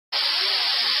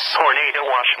Tornado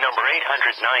watch number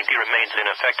 890 remains in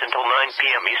effect until 9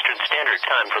 p.m. Eastern Standard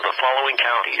Time for the following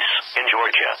counties in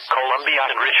Georgia, Columbia,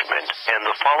 and Richmond, and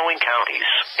the following counties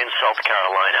in South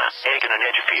Carolina, AIKEN, and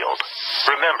EDGEFIELD.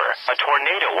 Remember, a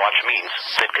tornado watch means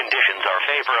that conditions are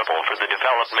favorable for the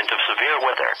development of severe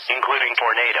weather, including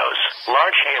tornadoes,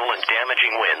 large hail and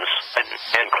damaging winds,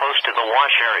 and close to the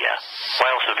watch area.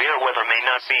 While severe weather may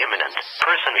not be imminent,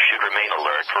 persons should remain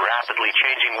alert for rapidly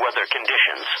changing weather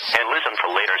conditions and listen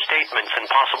for later statements and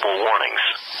possible warnings.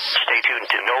 Stay tuned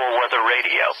to NOAA Weather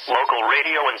Radio, local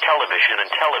radio and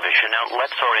television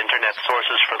outlets or internet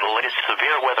sources for the latest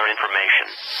severe weather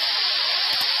information.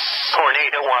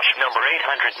 Tornado watch number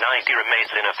 890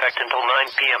 remains in effect until 9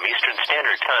 p.m. Eastern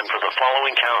Standard Time for the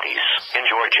following counties in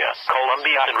Georgia,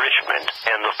 Columbia, and Richmond,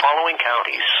 and the following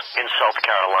counties in South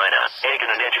Carolina,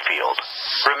 AIKEN, and EDGEFIELD.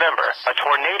 Remember, a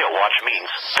tornado watch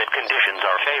means that conditions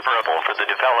are favorable for the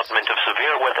development of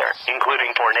severe weather,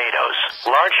 including tornadoes,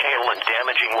 large hail and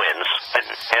damaging winds,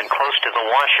 and close to the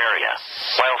watch area.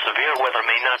 While severe weather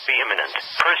may not be imminent,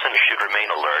 persons should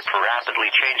remain alert for rapidly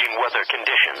changing weather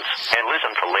conditions and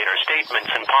listen for later statements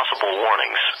and possible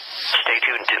warnings. Stay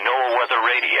tuned to NOAA Weather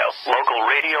Radio, local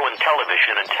radio and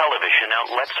television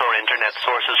outlets or internet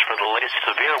sources for the latest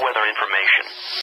severe weather information.